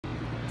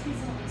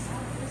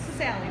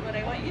Sally, what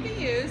I want you to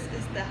use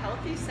is the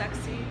Healthy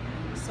Sexy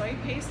Soy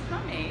Paste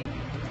Pomade.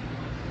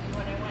 And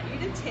what I want you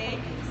to take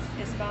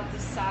is about the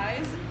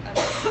size of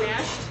a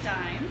smashed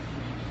dime,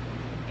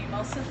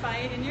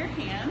 emulsify it in your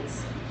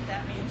hands,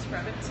 that means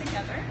rub it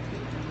together,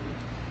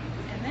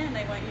 and then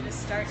I want you to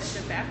start at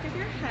the back of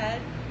your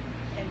head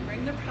and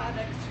bring the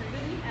product through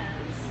to the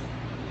ends.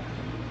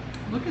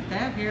 Look at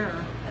that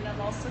hair. And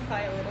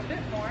emulsify a little bit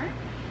more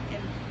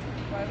and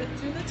rub it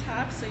through the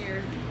top so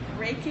you're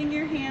raking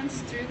your hands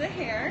through the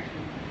hair,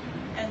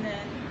 and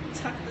then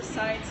tuck the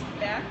sides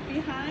back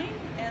behind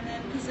and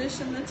then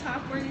position the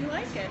top where you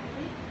like it.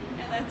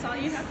 And that's all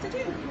you have to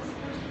do.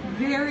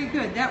 Very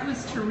good. That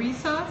was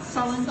Teresa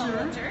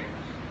Sullinger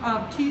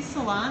of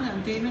TSalon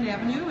on Damon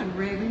Avenue in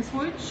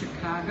Ravenswood,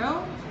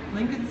 Chicago,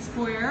 Lincoln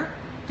Square,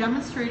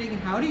 demonstrating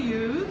how to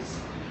use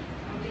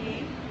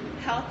the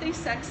Healthy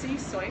Sexy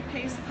Soy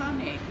Paste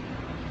Pomade.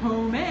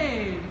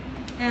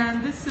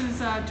 And this is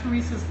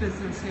Teresa's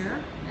business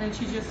here, and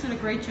she just did a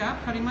great job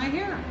cutting my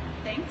hair.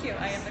 Thank you.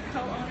 I am the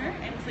co-owner,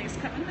 and please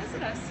come and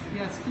visit us.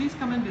 Yes, please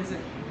come and visit.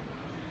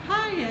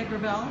 Hi,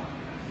 Agrabelle.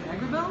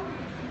 Agrabelle?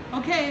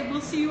 Okay,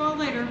 we'll see you all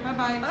later.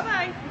 Bye-bye.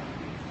 Bye-bye.